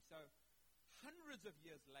 And so hundreds of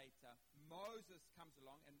years later, Moses comes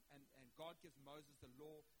along and God gives Moses the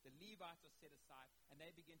law. The Levites are set aside and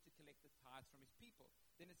they begin to collect the tithes from his people.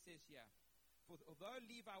 Then it says here, for although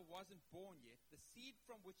Levi wasn't born yet, the seed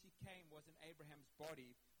from which he came was in Abraham's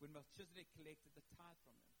body when Melchizedek collected the tithe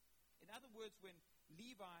from him. In other words, when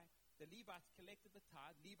the Levites collected the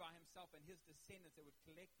tithe, Levi himself and his descendants, they would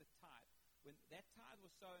collect the tithe. When that tithe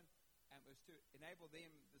was sown, it was to enable them,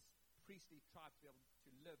 this priestly tribe, to be able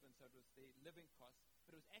to live, and so it was their living costs,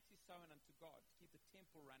 but it was actually sown unto God to keep the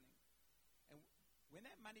temple running. And when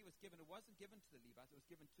that money was given, it wasn't given to the Levites, it was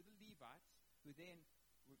given to the Levites, who then,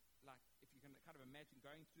 like, if you can kind of imagine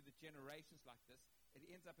going through the generations like this, it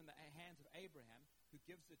ends up in the hands of Abraham, who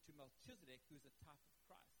gives it to Melchizedek, who's a type of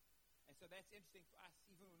Christ. And so that's interesting for us.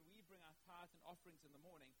 Even when we bring our tithes and offerings in the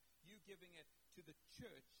morning, you giving it to the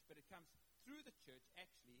church, but it comes through the church,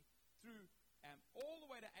 actually, through all the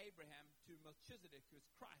way to Abraham, to Melchizedek, who is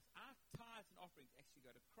Christ. Our tithes and offerings actually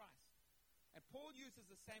go to Christ. And Paul uses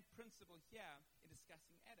the same principle here in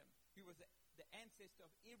discussing Adam, who was the ancestor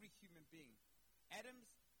of every human being.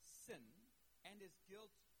 Adam's sin and his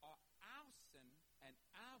guilt are our sin and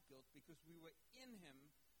our guilt because we were in him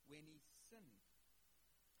when he sinned.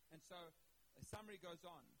 And so a summary goes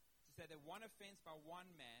on to say that one offense by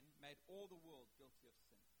one man made all the world guilty of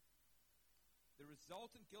sin. The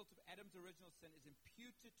resultant guilt of Adam's original sin is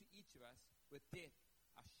imputed to each of us with death,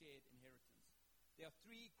 our shared inheritance. There are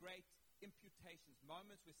three great imputations,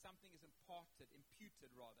 moments where something is imputed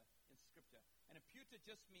rather, in Scripture. And imputed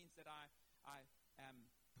just means that I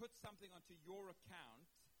put something onto your account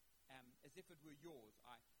as if it were yours.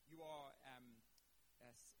 You're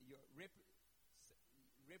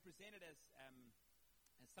represented as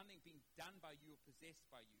something being done by you or possessed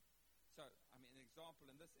by you. So, an example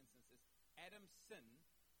in this instance is Adam's sin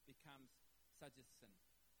becomes Sajid's sin.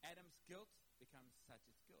 Adam's guilt becomes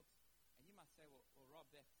Sajid's guilt. And you might say, well Rob,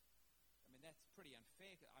 that's pretty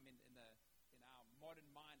unfair. In our modern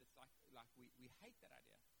mind, it's like we hate that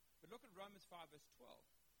idea. But look at Romans 5 verse 12.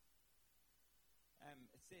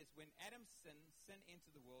 It says, when Adam's sin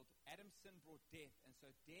entered the world, Adam's sin brought death, and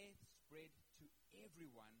so death spread to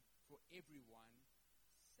everyone, for everyone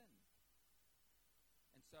sinned.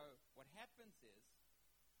 And so what happens is,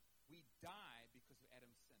 we die because of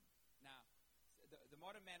Adam's sin. Now, the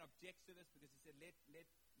modern man objects to this because he said,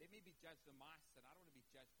 let me be judged for my sin. I don't want to be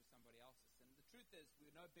judged for somebody else's sin. The truth is,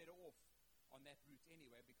 we're no better off on that route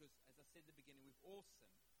anyway, because, as I said at the beginning, we've all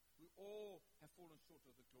sinned. We all have fallen short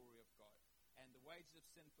of the glory of God. And the wages of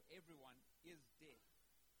sin for everyone is death.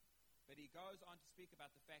 But he goes on to speak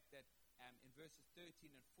about the fact that in verses 13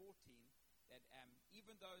 and 14, that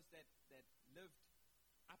even those that lived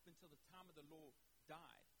up until the time of the law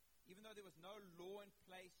died, even though there was no law in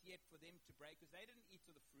place yet for them to break, because they didn't eat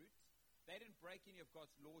of the fruit, they didn't break any of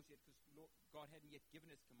God's laws yet, because God hadn't yet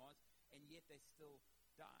given his commands, and yet they still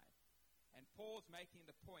died. And Paul's making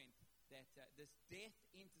the point that this death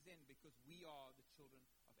enters in because we are the children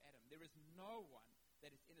of Adam. There is no one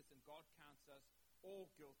that is innocent. God counts us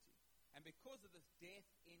all guilty. And because of this, death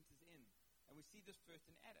enters in. And we see this first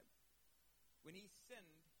in Adam. When he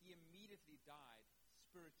sinned, he immediately died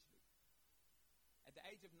spiritually. At the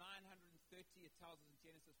age of 930, it tells us in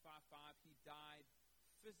Genesis 5:5, he died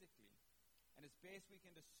physically. And as best we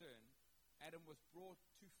can discern, Adam was brought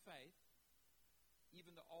to faith.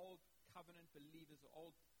 Even the Old Covenant believers or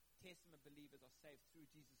Old Testament believers are saved through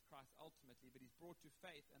Jesus Christ ultimately, but he's brought to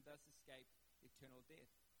faith and thus escaped eternal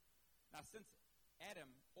death. Now, since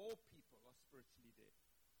Adam, all people are spiritually dead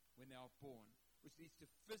when they are born, which leads to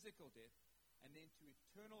physical death and then to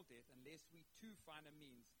eternal death, unless we too find a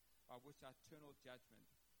means by which our eternal judgment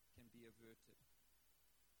can be averted.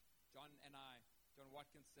 John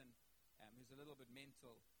Watkinson, who's a little bit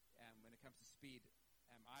mental when it comes to speed,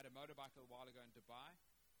 I had a motorbike a while ago in Dubai.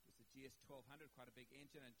 It was a GS 1200, quite a big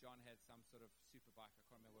engine, and John had some sort of super bike. I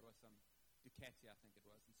can't remember what it was, some Ducati, I think it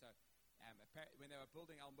was. And so when they were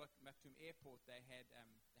building Al Maktoum Airport, they had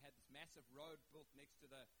this massive road built next to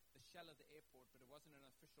the shell of the airport, but it wasn't an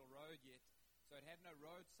official road yet, so it had no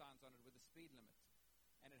road signs on it with a speed limit,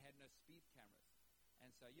 and it had no speed cameras.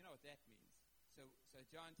 And so you know what that means. So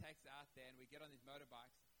John takes it out there, and we get on these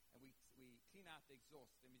motorbikes, and we clean out the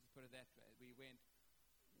exhaust. Let me just put it that way. We went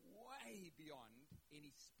way beyond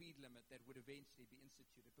any speed limit that would eventually be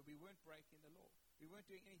instituted, but we weren't breaking the law. We weren't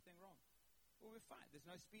doing anything wrong. Well, we're fine. There's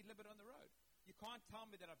no speed limit on the road. You can't tell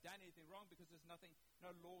me that I've done anything wrong because there's no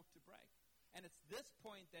law to break. And it's this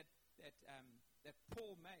point that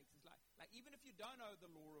Paul makes. It's like even if you don't know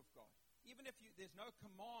the law of God, even if there's no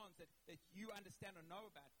commands that you understand or know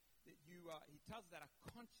about, that he tells us that our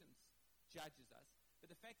conscience judges us. But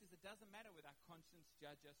the fact is, it doesn't matter whether our conscience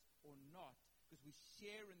judges us or not, because we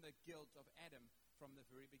share in the guilt of Adam from the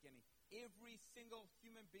very beginning. Every single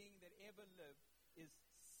human being that ever lived is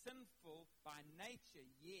sinful by nature,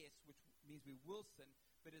 yes, which means we will sin,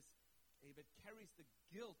 but it carries the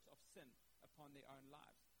guilt of sin upon their own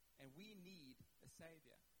lives. And we need a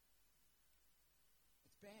Savior.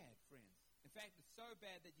 It's bad, friends. In fact, it's so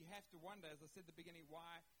bad that you have to wonder, as I said at the beginning,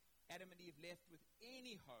 why Adam and Eve left with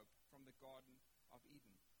any hope from the Garden of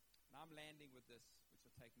Eden. And I'm landing with this, which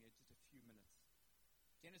will take me just a few minutes.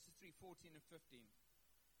 Genesis 3:14 and 15.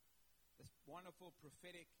 This wonderful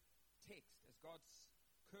prophetic text, as God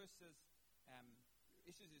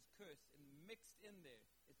issues his curse, and mixed in there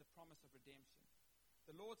is the promise of redemption.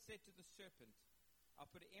 The Lord said to the serpent,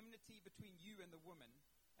 I'll put enmity between you and the woman,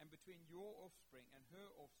 and between your offspring and her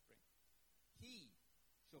offspring. He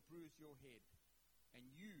shall bruise your head, and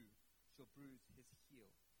you shall bruise his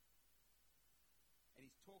heel. And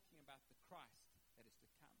he's talking about the Christ that is to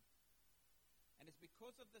come. And it's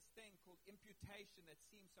because of this thing called imputation that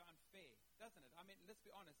seems so unfair, doesn't it? I mean, let's be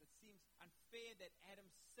honest. It seems unfair that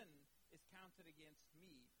Adam's sin is counted against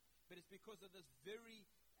me. But it's because of this very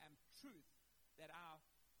truth that our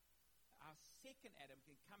second Adam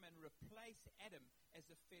can come and replace Adam as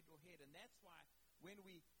the federal head. And that's why when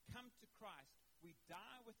we come to Christ, We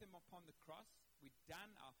die with him upon the cross. We're done.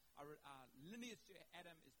 Our lineage to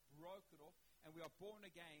Adam is broken off, and we are born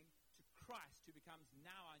again to Christ, who becomes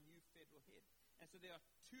now our new federal head. And so there are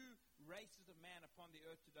two races of man upon the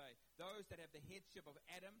earth today. Those that have the headship of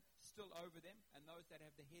Adam still over them, and those that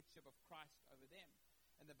have the headship of Christ over them.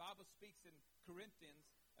 And the Bible speaks in Corinthians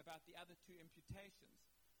about the other two imputations.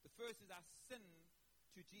 The first is our sin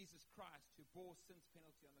to Jesus Christ, who bore sin's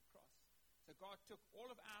penalty on the cross. So God took all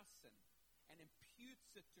of our sin and imputes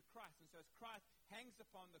it to Christ. And so as Christ hangs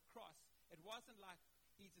upon the cross, it wasn't like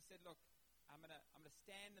he just said, look, I'm gonna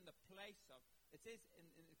stand in the place of, it says in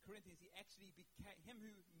Corinthians, he actually became, him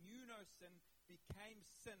who knew no sin became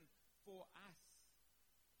sin for us.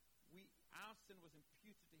 Our sin was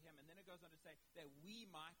imputed to him. And then it goes on to say that we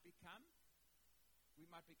might become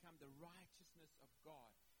the righteousness of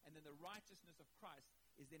God. And then the righteousness of Christ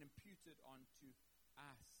is then imputed onto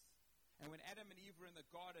us. And when Adam and Eve were in the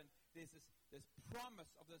garden, there's this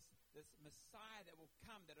promise of this Messiah that will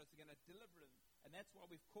come, that is going to deliver them. And that's why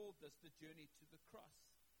we've called this the journey to the cross.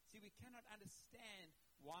 See, we cannot understand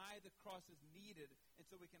why the cross is needed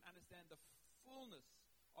until we can understand the fullness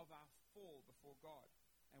of our fall before God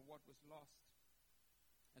and what was lost.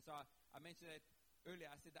 And so I mentioned that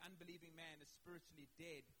earlier. I said the unbelieving man is spiritually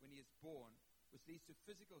dead when he is born, which leads to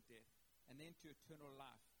physical death and then to eternal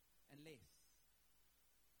life, unless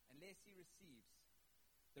he receives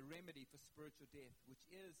the remedy for spiritual death, which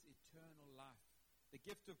is eternal life, the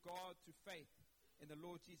gift of God through faith in the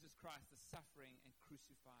Lord Jesus Christ, the suffering and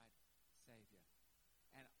crucified Savior.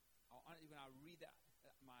 And when I read that,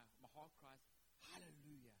 my heart cries,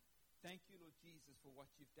 hallelujah. Thank you, Lord Jesus, for what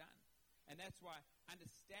you've done. And that's why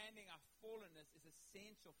understanding our fallenness is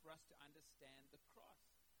essential for us to understand the cross.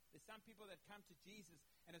 There's some people that come to Jesus,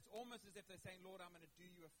 and it's almost as if they're saying, Lord, I'm going to do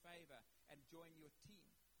you a favor and join your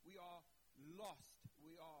team. We are lost.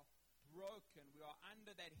 We are broken. We are under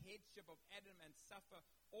that headship of Adam and suffer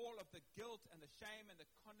all of the guilt and the shame and the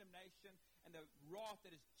condemnation and the wrath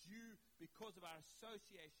that is due because of our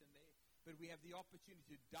association there. But we have the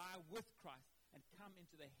opportunity to die with Christ and come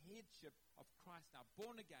into the headship of Christ now,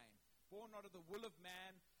 born again, born not of the will of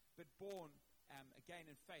man, but born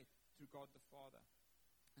again in faith through God the Father.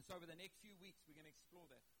 And so over the next few weeks, we're going to explore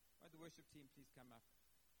that. Why don't the worship team please come up?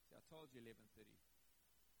 See, I told you 11:30.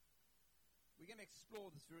 We're going to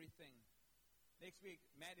explore this very thing. Next week,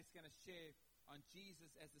 Matt is going to share on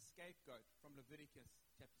Jesus as the scapegoat from Leviticus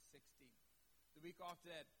chapter 16. The week after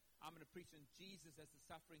that, I'm going to preach on Jesus as the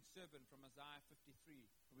suffering servant from Isaiah 53.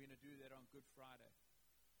 And we're going to do that on Good Friday.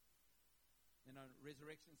 Then on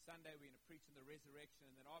Resurrection Sunday, we're going to preach on the resurrection.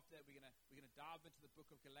 And then after that, we're going to dive into the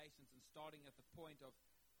book of Galatians, and starting at the point of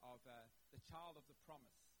the child of the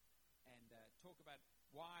promise, and talk about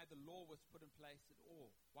why the law was put in place at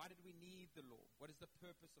all. Why did we need the law? What is the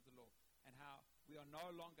purpose of the law? And how we are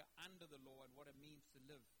no longer under the law, and what it means to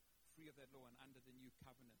live free of that law and under the new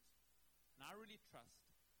covenant. And I really trust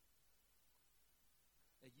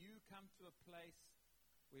that you come to a place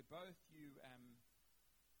where both you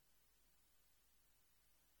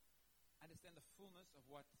understand the fullness of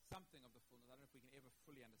what, something of the fullness, I don't know if we can ever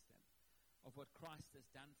fully understand, of what Christ has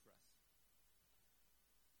done for us.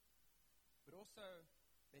 But also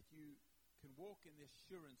that you can walk in the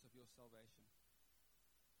assurance of your salvation.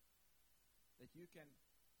 That you can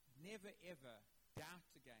never ever doubt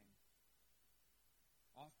again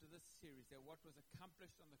after this series that what was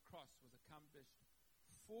accomplished on the cross was accomplished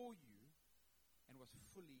for you and was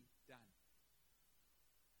fully done.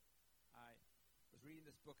 I was reading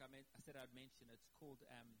this book, I said I'd mention it. It's called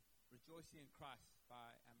Rejoicing in Christ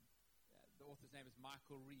by, the author's name is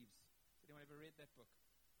Michael Reeves. Has anyone ever read that book?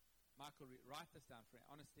 Michael Reeves, write this down, friend.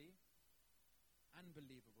 Honestly,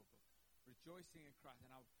 unbelievable book. Rejoicing in Christ. And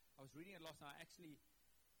I was reading it last night. I actually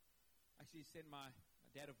sent my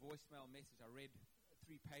dad a voicemail message. I read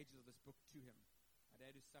 3 pages of this book to him. My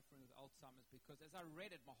dad is suffering with Alzheimer's, because as I read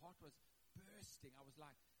it, my heart was bursting. I was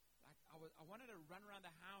like I wanted to run around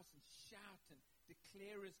the house and shout and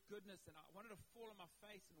declare his goodness, and I wanted to fall on my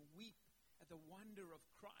face and weep at the wonder of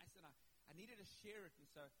Christ, and I needed to share it. And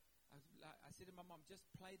so I said to my mom, just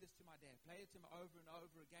play this to my dad. Play it to him over and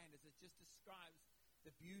over again, as it just describes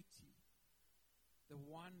the beauty, the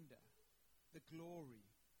wonder, the glory,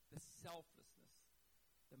 the selflessness,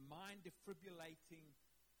 the mind-defibrillating,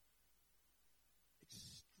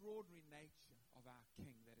 extraordinary nature of our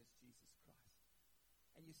King, that is Jesus Christ.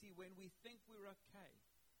 And you see, when we think we're okay,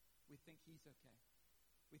 we think he's okay.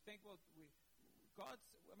 We think, well, God,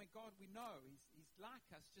 we know he's like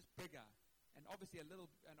us, just bigger, and obviously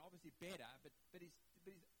better, but he's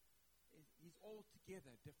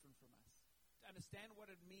altogether different from us. To understand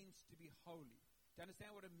what it means to be holy, to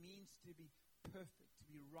understand what it means to be perfect,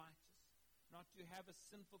 to be righteous, not to have a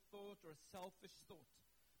sinful thought or a selfish thought,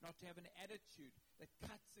 not to have an attitude that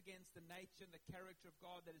cuts against the nature and the character of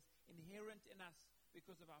God that is inherent in us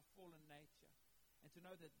because of our fallen nature. And to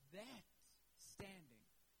know that that standing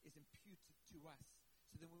is imputed to us.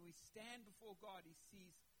 So that when we stand before God, He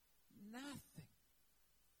sees nothing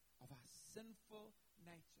of our sinful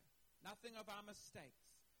nature, nothing of our mistakes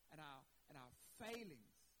and our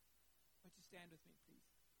failings. Won't you stand with me, please?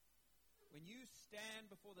 When you stand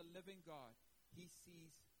before the living God, He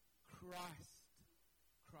sees Christ.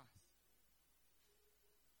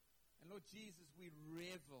 And Lord Jesus, we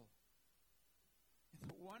revel in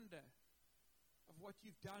the wonder of what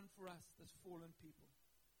You've done for us, this fallen people.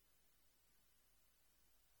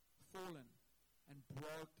 Fallen and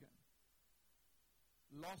broken,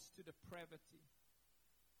 lost to depravity.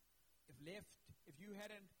 If you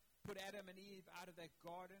hadn't put Adam and Eve out of that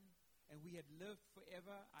garden and we had lived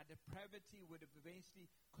forever, our depravity would have eventually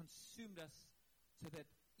consumed us so that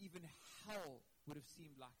even hell would have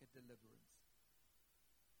seemed like a deliverance.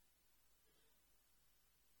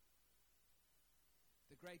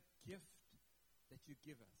 The great gift that You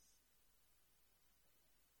give us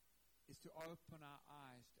is to open our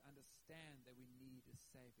eyes to understand that we need a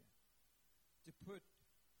Savior, to put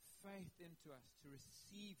faith into us, to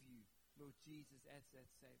receive You, Lord Jesus, as that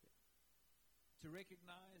Savior, to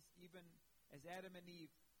recognize even as Adam and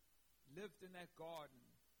Eve lived in that garden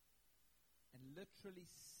and literally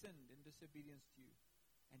sinned in disobedience to You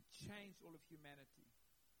and changed all of humanity,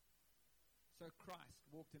 so Christ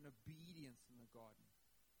walked in obedience in the garden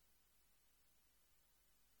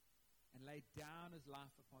and laid down His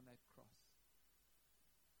life upon that cross,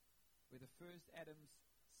 where the first Adam's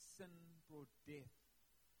sin brought death,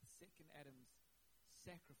 the second Adam's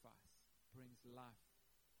sacrifice brings life.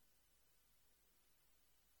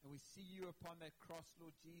 And we see You upon that cross,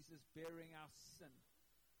 Lord Jesus, bearing our sin,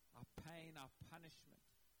 our pain, our punishment,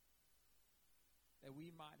 that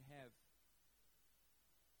we might have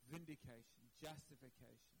vindication,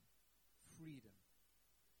 justification, freedom,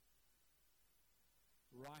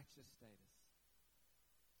 righteous status.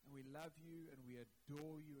 And we love You and we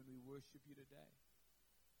adore You and we worship You today.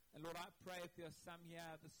 And Lord, I pray if there are some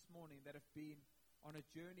here this morning that have been on a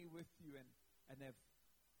journey with You and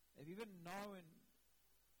they've even known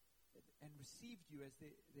and received You as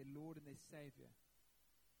their Lord and their Savior.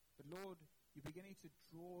 But Lord, You're beginning to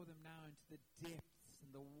draw them now into the depths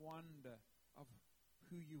and the wonder of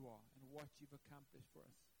who You are and what You've accomplished for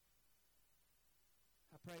us.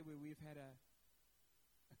 I pray where we've had a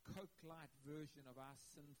Coke Light version of our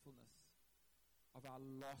sinfulness, of our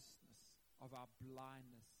lostness, of our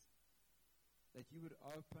blindness, that You would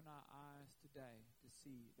open our eyes today to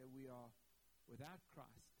see that we are, without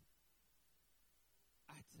Christ,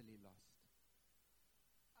 utterly lost,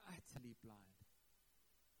 utterly blind,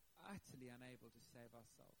 utterly unable to save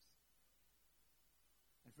ourselves.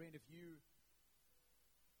 And friend, if you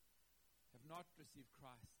have not received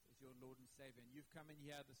Christ as your Lord and Savior, and you've come in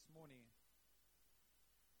here this morning,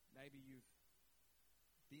 maybe you've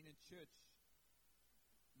been in church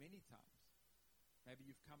many times. Maybe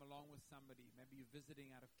you've come along with somebody. Maybe you're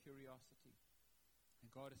visiting out of curiosity.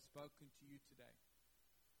 And God has spoken to you today.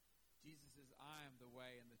 Jesus says, I am the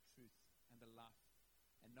way and the truth and the life.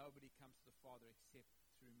 And nobody comes to the Father except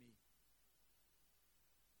through me.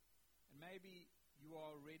 And maybe you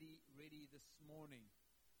are already ready this morning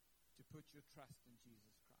to put your trust in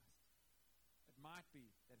Jesus Christ. It might be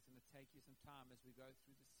that it's going to take you some time as we go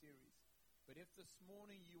through the series. But if this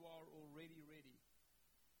morning you are already ready,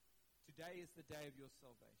 today is the day of your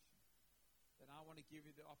salvation, then I want to give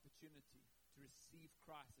you the opportunity to receive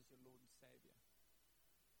Christ as your Lord and Savior.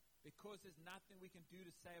 Because there's nothing we can do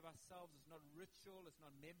to save ourselves. It's not ritual. It's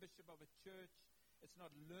not membership of a church. It's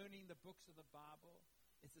not learning the books of the Bible.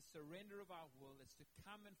 It's a surrender of our will. It's to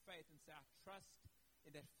come in faith and say, I trust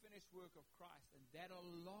in that finished work of Christ and that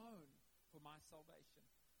alone for my salvation.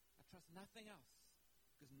 I trust nothing else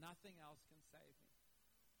because nothing else can save me.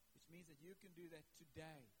 Which means that you can do that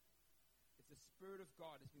today. If the Spirit of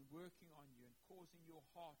God has been working on you and causing your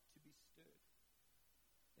heart to be stirred,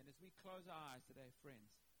 then as we close our eyes today,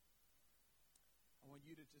 friends, I want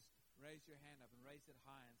you to just raise your hand up and raise it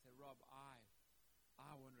high and say, Rob, I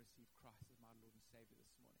want to receive Christ as my Lord and Savior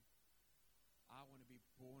this morning. I want to be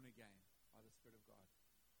born again by the Spirit of God.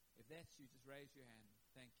 If that's you, just raise your hand.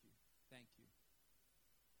 Thank you. Thank you.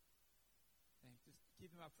 Just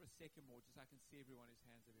keep them up for a second more, just so I can see everyone whose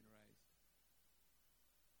hands have been raised.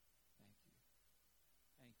 Thank you.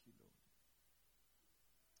 Thank you, Lord.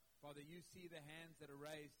 Father, you see the hands that are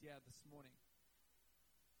raised here this morning.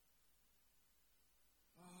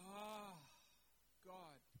 Ah,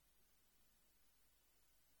 God,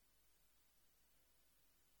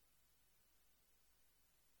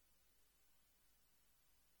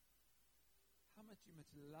 you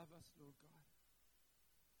must love us, Lord God.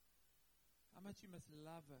 How much you must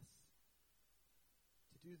love us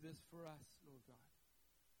to do this for us, Lord God.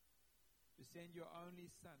 To send your only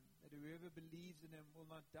Son, that whoever believes in him will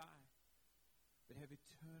not die, but have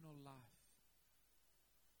eternal life.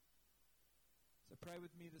 So pray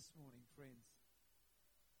with me this morning, friends.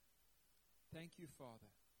 Thank you,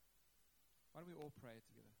 Father. Why don't we all pray it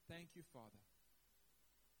together? Thank you, Father,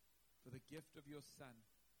 for the gift of your Son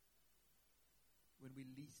when we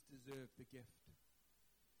least deserve the gift.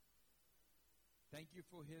 Thank you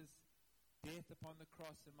for his death upon the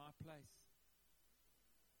cross in my place.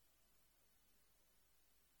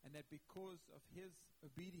 And that because of his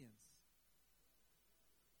obedience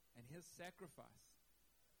and his sacrifice,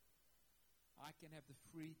 I can have the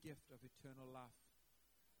free gift of eternal life,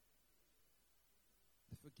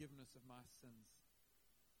 the forgiveness of my sins.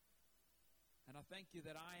 And I thank you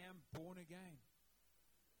that I am born again.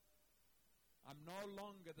 I'm no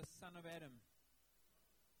longer the son of Adam.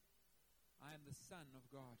 I am the Son of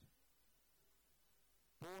God,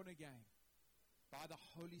 born again by the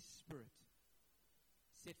Holy Spirit,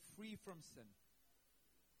 set free from sin.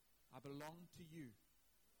 I belong to you.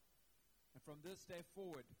 And from this day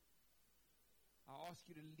forward, I ask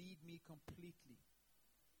you to lead me completely.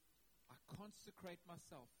 I consecrate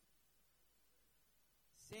myself,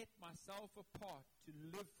 set myself apart to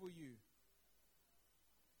live for you,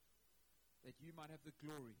 that you might have the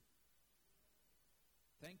glory.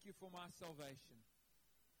 Thank you for my salvation.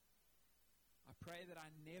 I pray that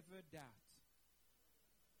I never doubt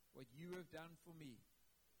what you have done for me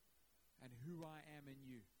and who I am in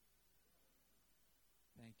you.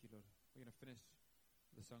 Thank you, Lord. We're going to finish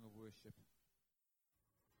with a song of worship.